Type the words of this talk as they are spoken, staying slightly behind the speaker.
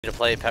to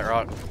play Pet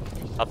Rock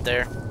up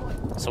there,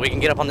 so we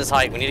can get up on this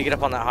height. We need to get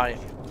up on that height.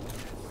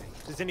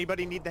 Does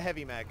anybody need the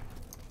heavy mag?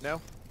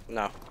 No?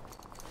 No.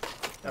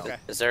 Okay.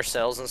 Is there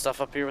cells and stuff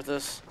up here with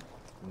this?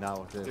 Not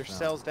with this. There's no.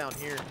 cells down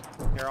here.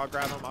 Here, I'll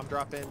grab them. I'm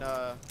dropping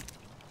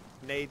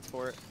nades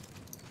for it.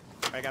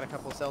 I got a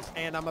couple of cells,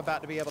 and I'm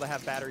about to be able to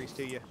have batteries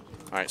to you.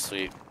 All right,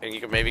 sweet. And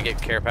you can maybe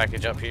get care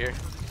package up here.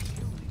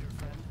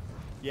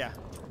 Yeah.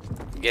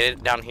 Get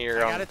it down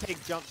here. I gotta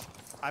take jump.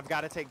 I've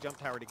got to take jump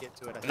tower to get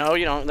to it. I think. No,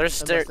 you don't.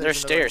 There's Unless there's another-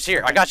 stairs.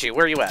 Here, I got you.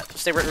 Where are you at?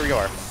 Stay right where you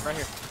are. Right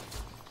here.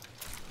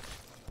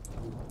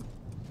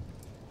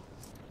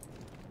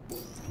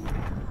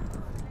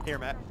 Here,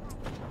 Matt.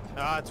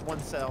 Ah, it's one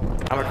cell.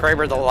 I'm gonna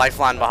Kraber the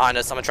lifeline behind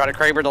us. I'm gonna try to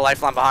Kraber the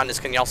lifeline behind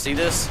us. Can y'all see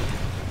this?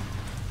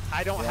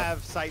 I don't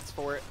have sights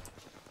for it.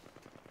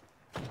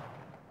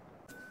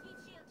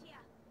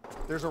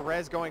 There's a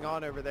res going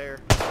on over there.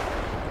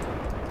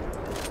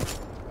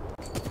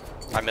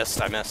 I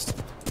missed. I missed.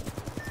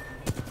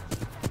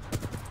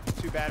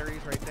 2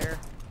 batteries right there.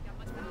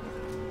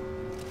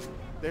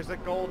 There's a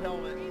gold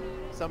helmet.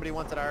 Somebody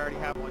wants it. I already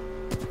have one.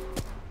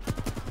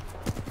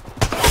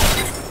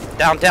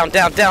 Down, down,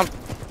 down, down.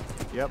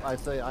 Yep, I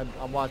say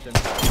I'm watching.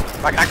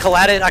 I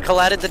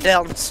collided the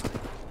downs.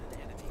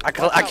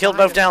 I killed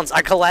both downs.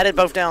 I collided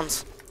both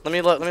downs. Let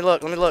me look. Let me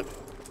look. Let me look.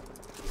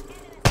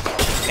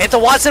 It's a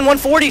Watson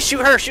 140.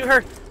 Shoot her. Shoot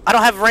her. I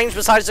don't have range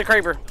besides the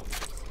Kraber.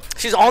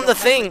 She's on the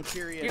thing.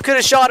 You could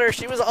have shot her.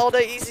 She was all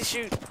day easy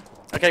shoot.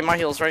 Okay, my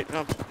heel's right.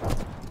 No.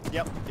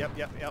 Yep.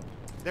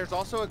 There's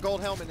also a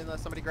gold helmet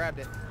unless somebody grabbed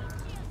it.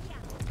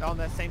 On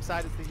the same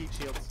side as the heat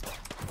shields.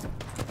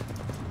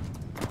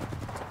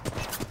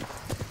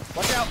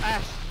 Watch out,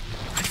 Ash.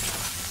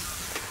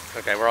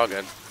 Okay, we're all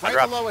good.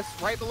 Right below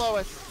us. Right below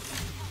us.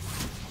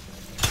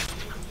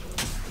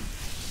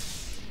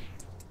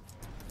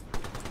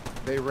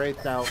 They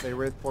wraithed out. They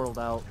wraith portaled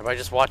out. Everybody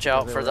just watch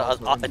out They for were the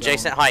also in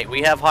adjacent zone. height.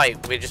 We have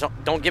height. We just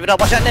don't give it up.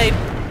 Watch that nade.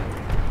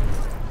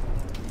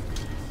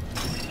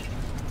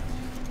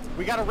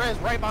 We got a res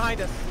right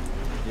behind us.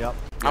 Yep.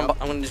 I'm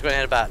gonna just go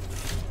ahead and bat.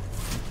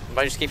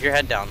 Everybody just keep your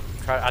head down.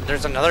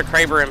 There's another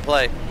Kraber in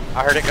play.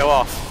 I heard it go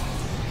off.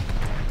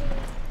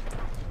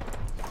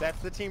 That's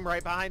the team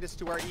right behind us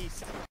to our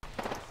east.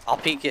 I'll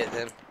peek it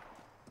then.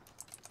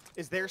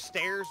 Is there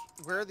stairs?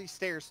 Where are these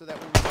stairs so that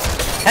we...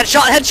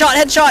 Headshot, headshot,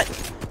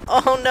 headshot!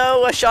 Oh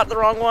no, I shot the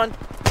wrong one.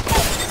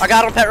 I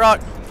got him, Pet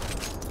Rock.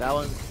 That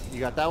one. You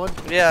got that one?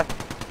 Yeah.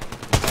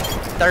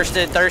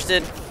 Thirsted,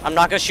 thirsted. I'm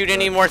not gonna shoot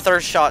any more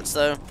thirst shots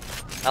though.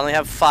 I only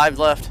have 5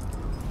 left.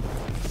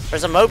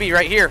 There's a Moby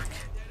right here.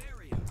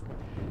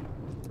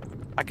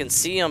 I can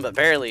see him, but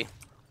barely.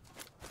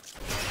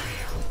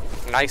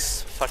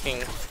 Nice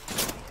fucking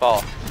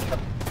ball.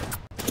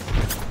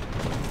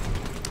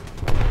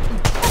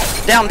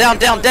 Down, down,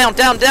 down, down,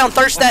 down, down.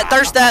 Thirst that,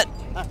 thirst that.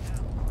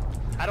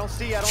 I don't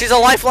see. She's a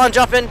lifeline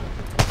jumping.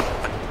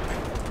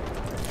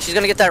 She's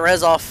gonna get that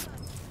res off.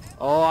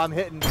 Oh, I'm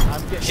hitting.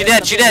 She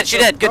did, she did, she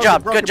did. Good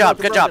job, good job,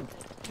 good job.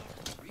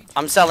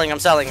 I'm selling, I'm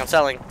selling, I'm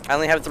selling. I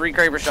only have 3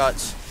 Kraber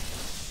shots.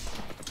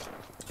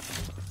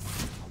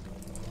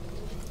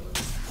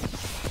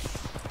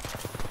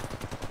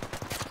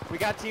 We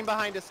got team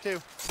behind us too.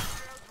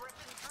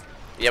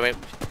 Yeah,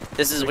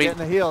 this is They're getting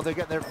the heal. They're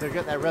getting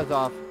that res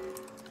off.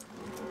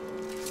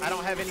 I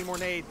don't have any more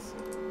nades.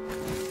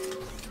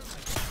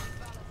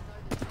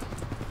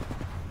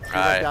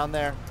 Alright, Down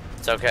there.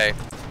 it's okay.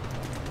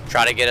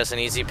 Try to get us an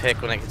easy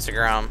pick when it gets to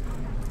ground.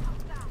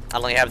 I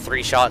only have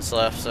 3 shots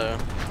left, so.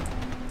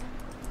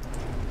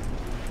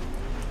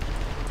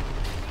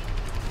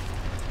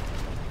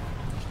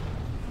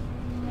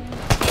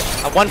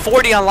 A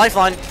 140 on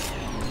lifeline.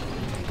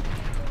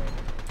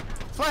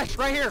 Flash,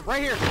 right here,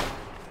 right here.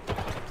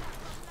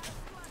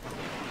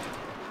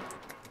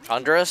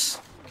 Under us.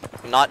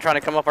 I'm not trying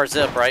to come up our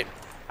zip, right?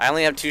 I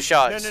only have 2 No,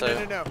 shots, no, so.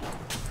 no, no, no.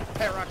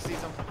 Pet Rock sees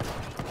him.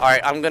 All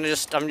right, I'm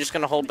just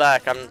gonna hold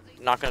back. I'm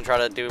not gonna try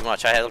to do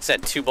much. I had, like I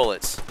said, 2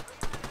 bullets.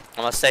 I'm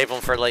gonna save them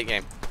for late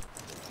game.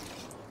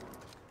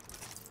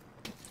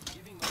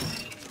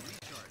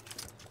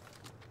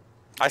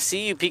 I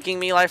see you peeking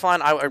me,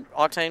 lifeline. Or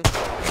Octane.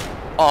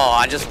 Oh,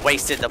 I just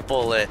wasted the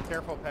bullet.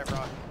 Careful, Pet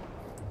Rock.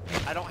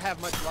 I don't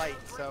have much light,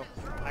 so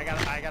I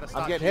gotta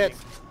stop. I'm getting shooting.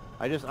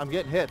 hit. I'm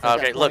getting hit. I got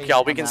Okay, look, 20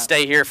 y'all. We on can that.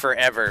 stay here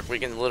forever. We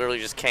can literally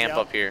just camp Yep.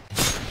 up here.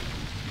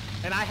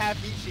 And I have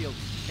heat shields,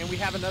 and we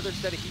have another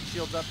set of heat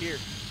shields up here.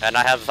 And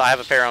I have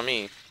a pair on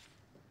me.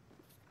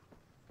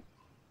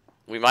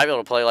 We might be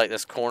able to play like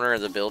this corner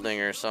of the building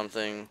or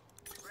something.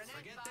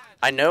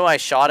 I know I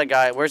shot a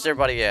guy. Where's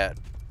everybody at?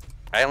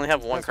 I only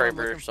have 1 That's what I'm Kraber,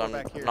 looking so for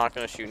back I'm here. not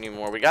gonna shoot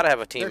anymore. We gotta have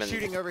a team. They're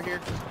shooting over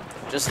here.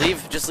 Just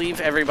leave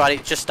everybody.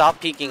 Just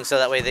stop peeking so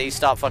that way they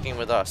stop fucking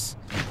with us.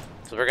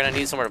 So we're gonna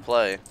need somewhere to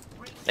play.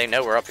 They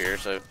know we're up here,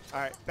 so. All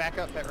right, back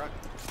up, Pet Rock.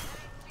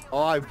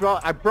 Oh, I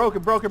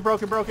broken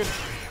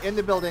in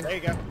the building. There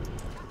you go.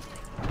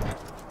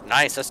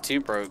 Nice, that's 2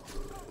 broke.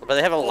 But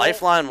they have a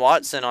lifeline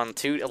Watson on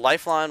 2, a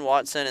lifeline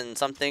Watson and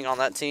something on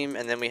that team,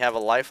 and then we have a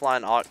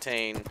lifeline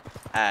Octane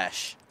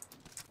Ash.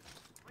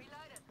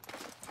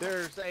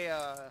 There's a,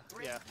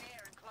 yeah.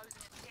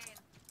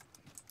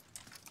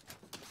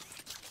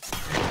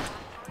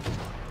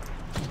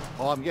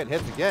 Oh, I'm getting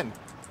hits again.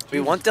 We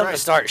Jesus want them to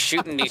Christ. start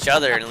shooting each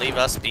other and leave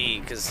us be,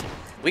 because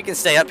we can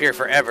stay up here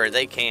forever.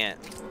 They can't.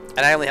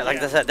 And I only have,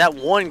 like I said, that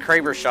one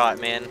Kraber shot,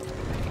 man.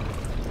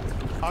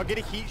 I'll get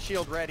a heat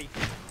shield ready.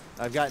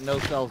 I've got no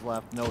cells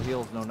left, no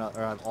heals, no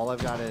nothing. All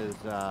I've got is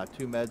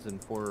 2 meds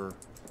and 4.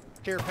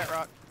 Here, Pet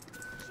Rock.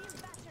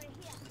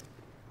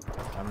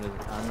 I'm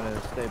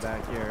gonna stay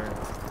back here.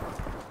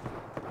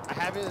 I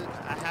have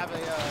a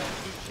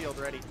heat shield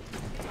ready.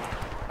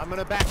 I'm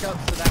gonna back up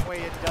so that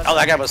way it doesn't. Oh,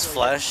 that guy was actually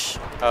flesh.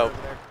 get Oh,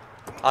 over there.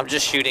 I'm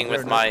just shooting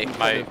with my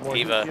There's more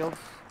heat Viva. shields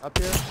up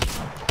here.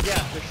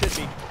 Yeah, there should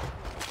be.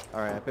 All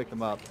right, I picked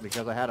them up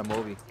because I had a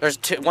Moby. There's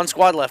one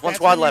squad left. One That's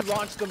squad when you left.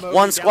 launch the Moby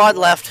One down squad the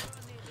left.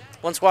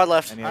 One squad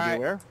left. Any All idea right.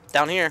 where?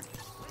 Down here.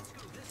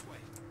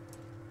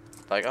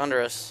 Like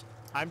under us.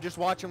 I'm just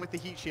watching with the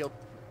heat shield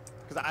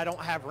because I don't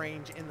have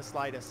range in the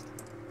slightest.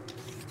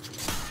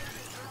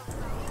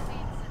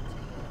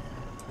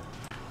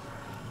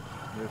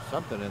 There's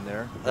something in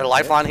there. There's a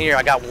lifeline here.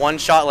 I got one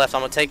shot left.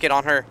 I'm gonna take it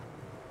on her.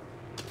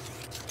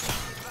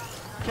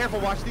 Careful,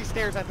 watch these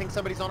stairs. I think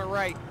somebody's on her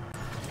right.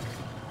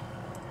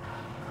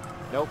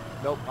 Nope,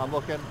 nope. I'm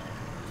looking.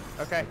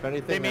 Okay. If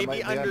anything, they may that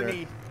be might be under.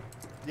 underneath.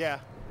 Yeah.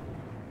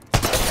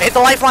 Hit the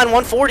lifeline,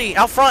 140.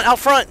 Out front, out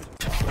front.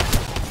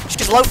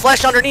 She's low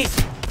flesh underneath.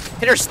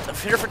 Hit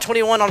her for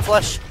 21 on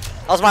flesh.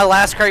 That was my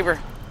last Kraber.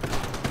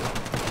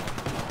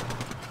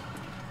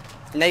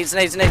 Nades,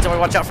 nades, nades. Only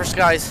watch out for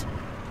skies.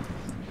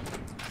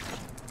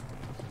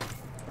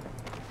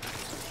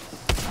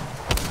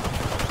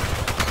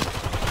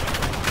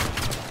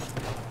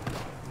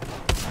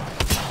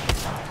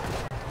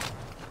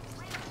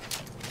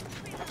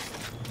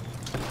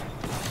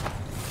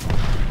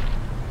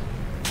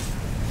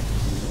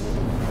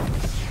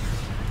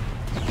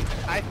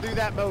 I threw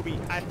that Moby.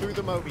 I threw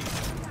the Moby.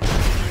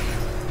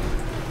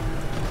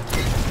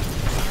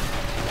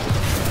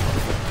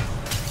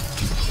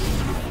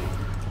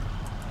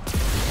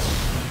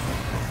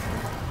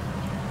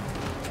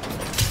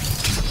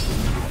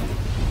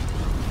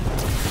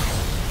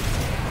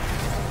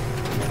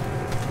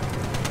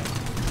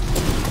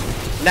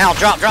 Now,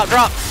 drop, drop,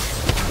 drop.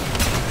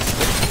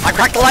 I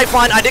cracked the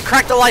lifeline. I did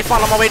crack the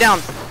lifeline on my way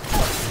down.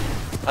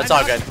 That's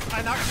all good.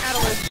 I knocked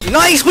Catalyst.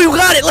 Nice, we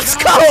got it. Let's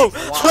go.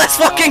 Let's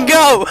fucking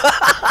go.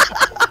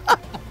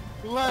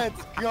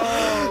 Let's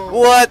go.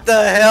 What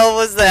the hell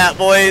was that,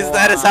 boys?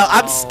 That is how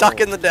I'm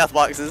stuck in the death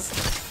boxes.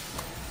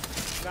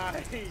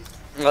 Nice.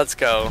 Let's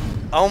go.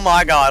 Oh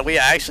my god, we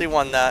actually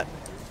won that.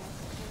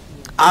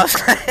 I was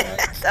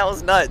that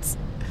was nuts.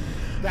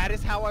 That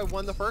is how I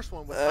won the first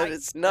one with That height.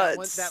 is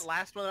nuts. That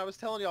last one I was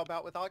telling you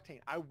about with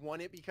Octane. I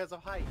won it because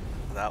of height.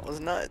 That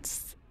was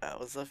nuts. That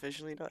was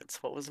officially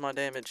nuts. What was my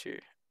damage here?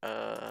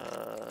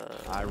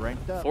 I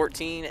ranked up.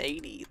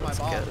 1480. Let's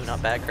My go. balls.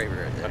 Not bad,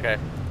 Kraber. Right there. Okay.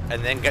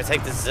 And then go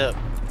take the zip.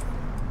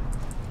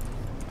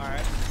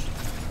 Alright.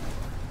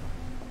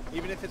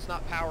 Even if it's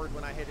not powered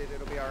when I hit it,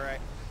 it'll be alright.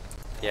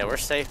 Yeah, we're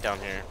safe down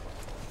here.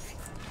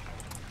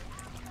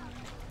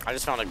 I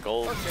just found a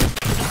gold. Okay.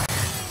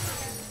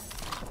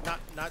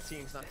 Not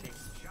teams, not teams.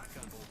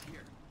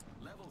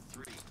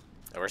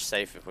 Yeah, we're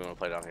safe if we want to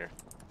play down here.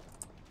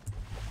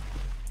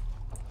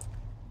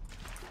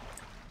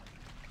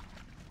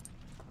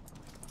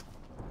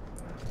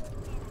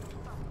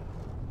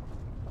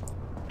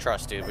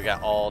 Trust, dude. We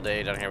got all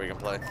day down here we can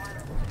play.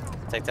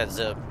 Take that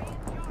zip.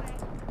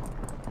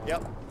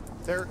 Yep.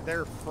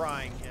 They're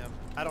frying him.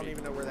 I don't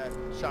even know where that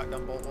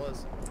shotgun bolt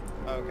was.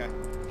 Oh, okay.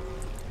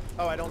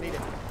 Oh, I don't need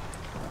it.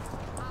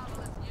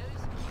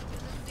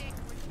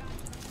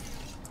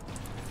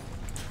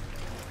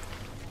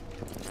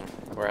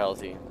 We're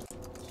healthy.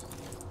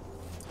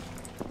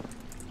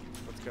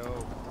 Let's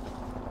go.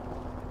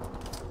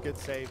 Good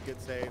save,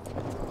 good save.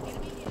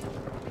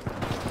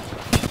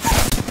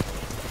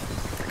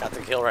 Got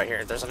the kill right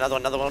here. There's another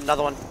one, another one,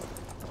 another one.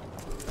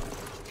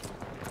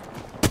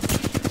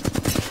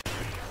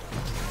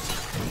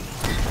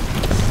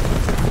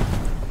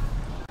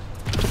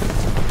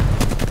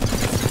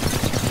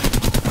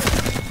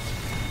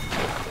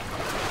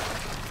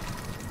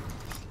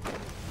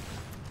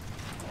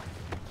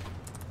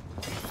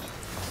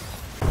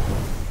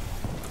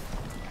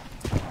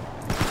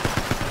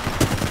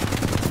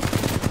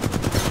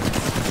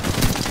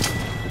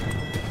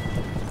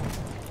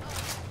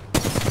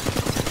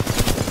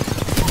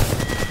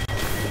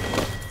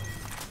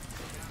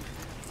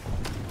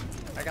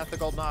 I got the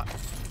gold knot.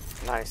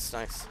 Nice,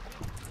 nice.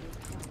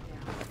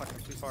 Fuck,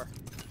 I'm too far.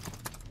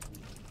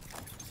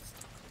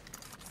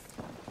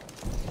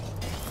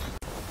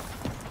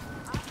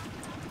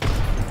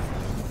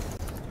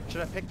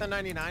 Should I pick the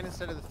 99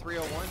 instead of the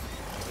 301?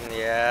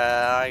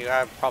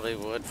 Yeah, I probably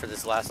would for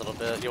this last little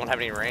bit. You won't have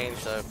any range,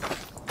 so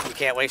you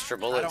can't waste your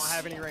bullets. I don't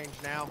have any range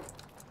now.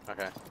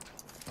 Okay.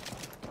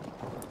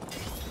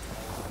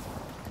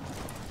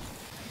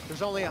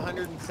 There's only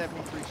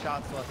 173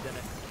 shots left in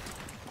it.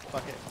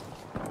 Fuck it.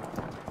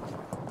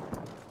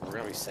 We're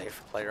gonna be safe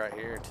for play right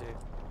here too.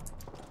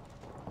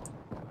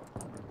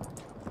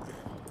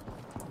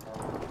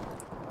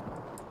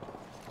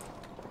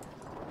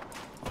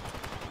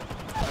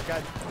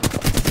 got two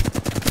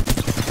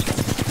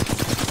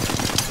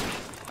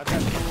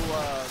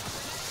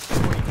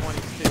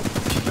 2020s too.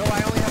 No,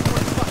 I only have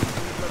one. Fuck.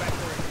 Let me go back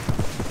to it.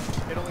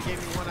 It only gave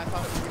me one. I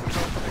thought it was going to go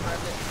something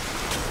like this.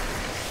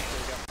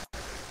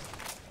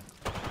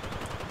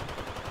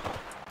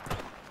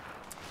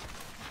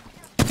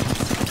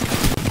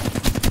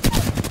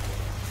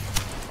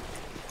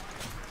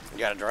 You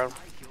got a drone?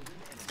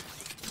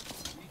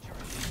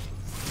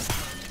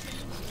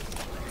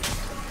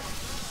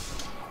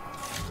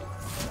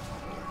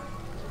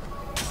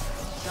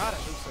 God, it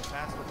moves so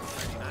fast with the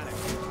 39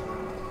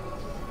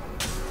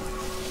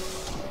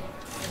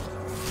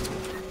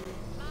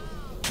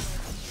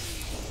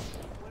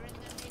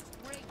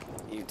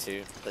 actually. You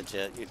too,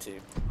 legit, you too.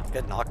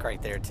 Good knock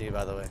right there too,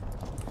 by the way.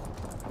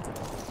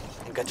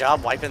 And good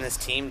job wiping this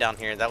team down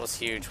here. That was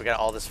huge. We got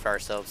all this for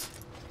ourselves.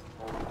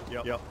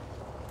 Yep.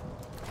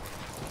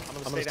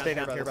 I'm gonna stay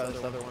down here by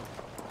this other one.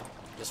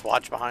 Just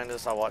watch behind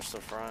us. I'll watch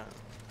the front.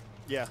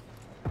 Yeah.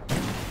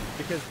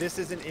 Because this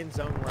isn't in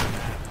zone where I'm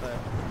at, but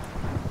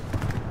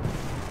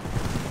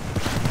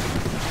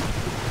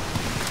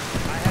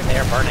They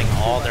are burning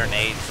all their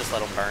nades. Just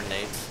let them burn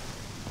nades.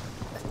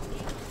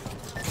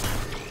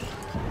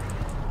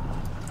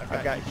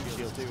 I've got heat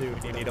shields too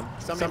if you need them.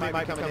 Somebody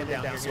might be coming in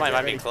down here. Somebody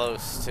might be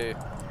close too.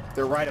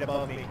 They're right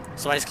above me.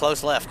 Somebody's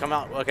close left. Come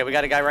out. Okay, we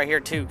got a guy right here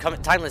too. Come,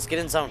 Timeless, get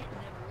in zone.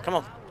 Come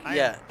on. I'm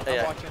Yeah.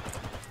 watching.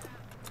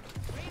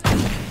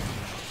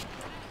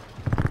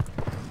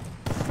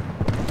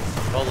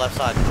 Go left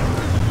side.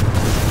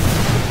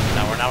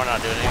 No, we're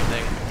not doing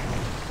anything.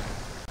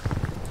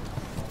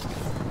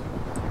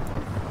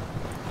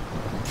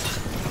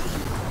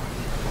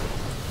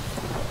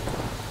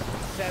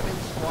 Seven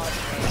squads.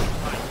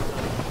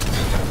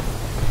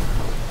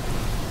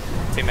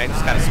 Teammate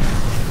just got his.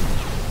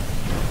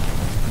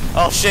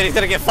 Oh shit, he's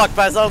gonna get fucked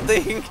by his own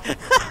thing.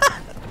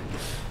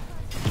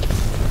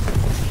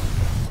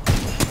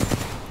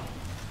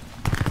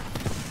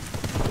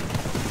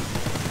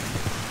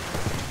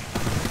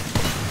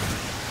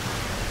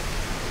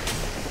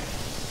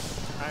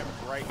 I'm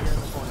right here in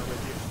the corner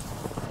with you.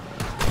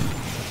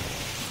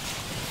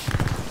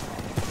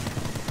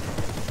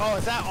 Oh,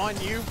 is that on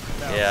you?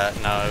 No. Yeah,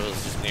 no, it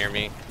was just near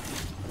me.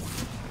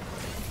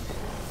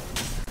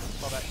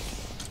 Fall back.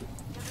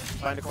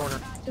 Find a corner.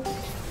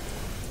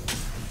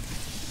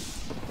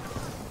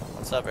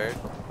 What's up, Eric?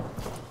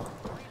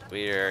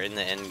 We are in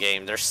the end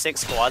game. There's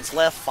 6 squads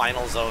left.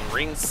 Final zone.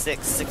 Ring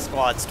 6. 6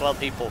 squads. 12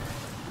 people.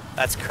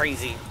 That's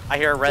crazy. I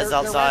hear a res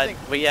outside.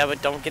 But yeah,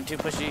 but don't get too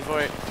pushy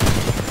for it.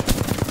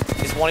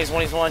 He's one.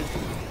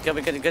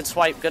 Good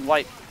swipe. Good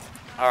wipe.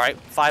 All right.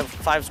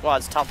 Five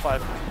squads. Top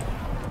 5.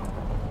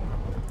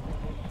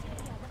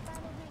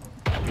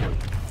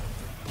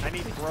 I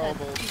need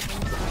throwables.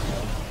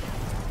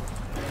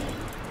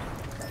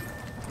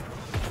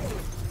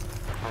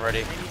 I'm ready.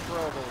 I need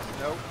throwables.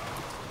 Nope.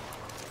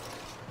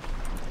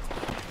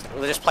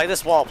 We'll just play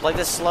this wall. Play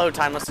this slow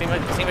time. Let's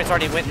teammates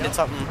already went and did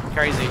something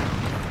crazy.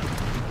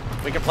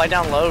 We can play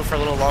down low for a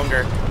little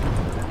longer.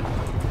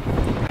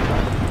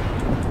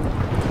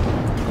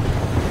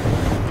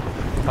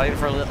 Fighting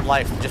for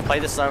life. Just play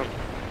this zone.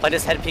 Play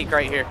this head peak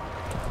right here.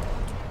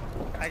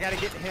 I gotta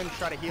get to him to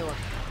try to heal him.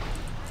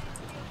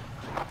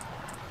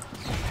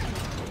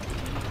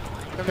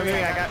 Come here,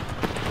 I got.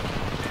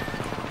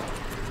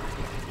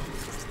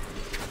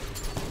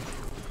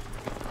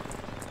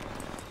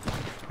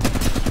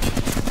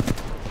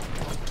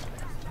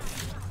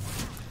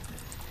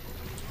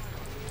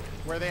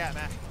 Where are they at,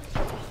 Matt?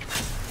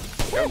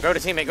 Go to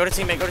teammate. Go to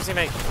teammate. Go to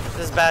teammate.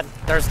 This is bad.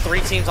 There's 3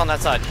 teams on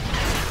that side.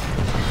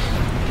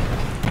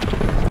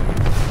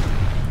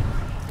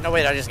 No,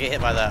 wait. I just get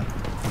hit by that.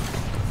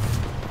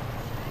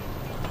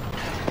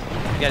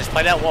 Yeah, just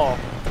play that wall.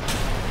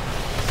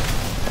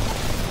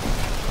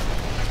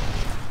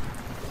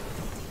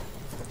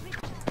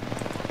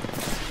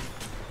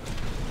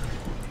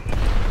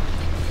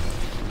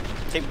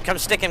 Come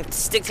stick him.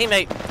 Stick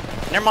teammate.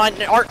 Never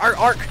mind. Arc.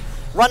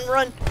 Run.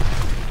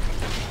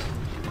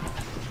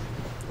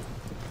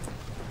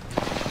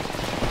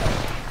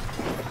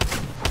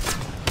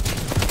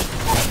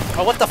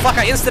 Oh, what the fuck?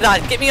 I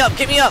insta-died. Get me up.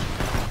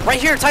 Right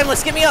here,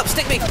 Timeless. Get me up.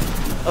 Stick me.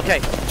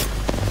 Okay.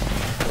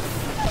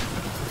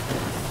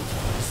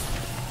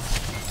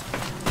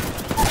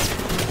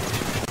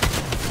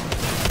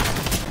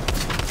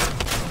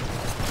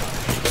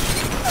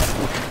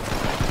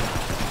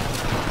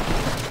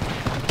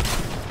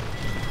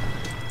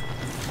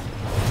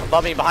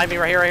 Above me, behind me,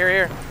 right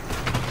here.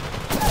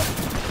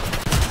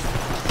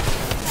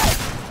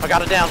 I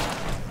got it down.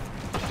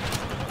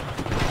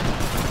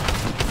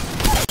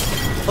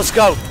 Let's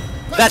go.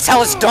 That's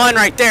how it's done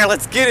right there.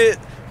 Let's get it.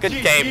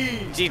 Good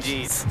game.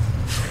 GG's.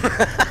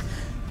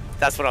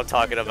 That's what I'm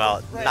talking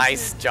about.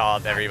 Nice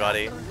job,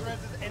 everybody.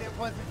 And it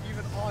wasn't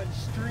even on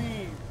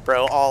stream.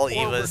 Bro, all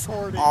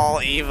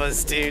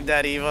Evas, dude.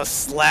 That Eva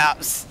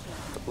slaps.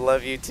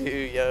 Love you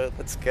too, yo.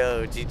 Let's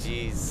go.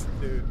 GG's.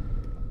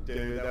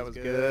 Dude, that was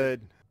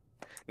good.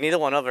 Neither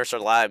one of us are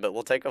live, but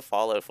we'll take a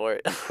follow for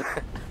it.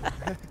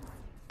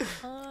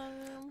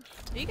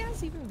 you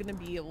guys even gonna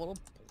be able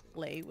to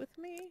play with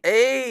me?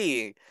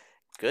 Hey!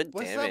 Good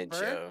What's up, damage,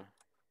 Bert?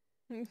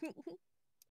 yo.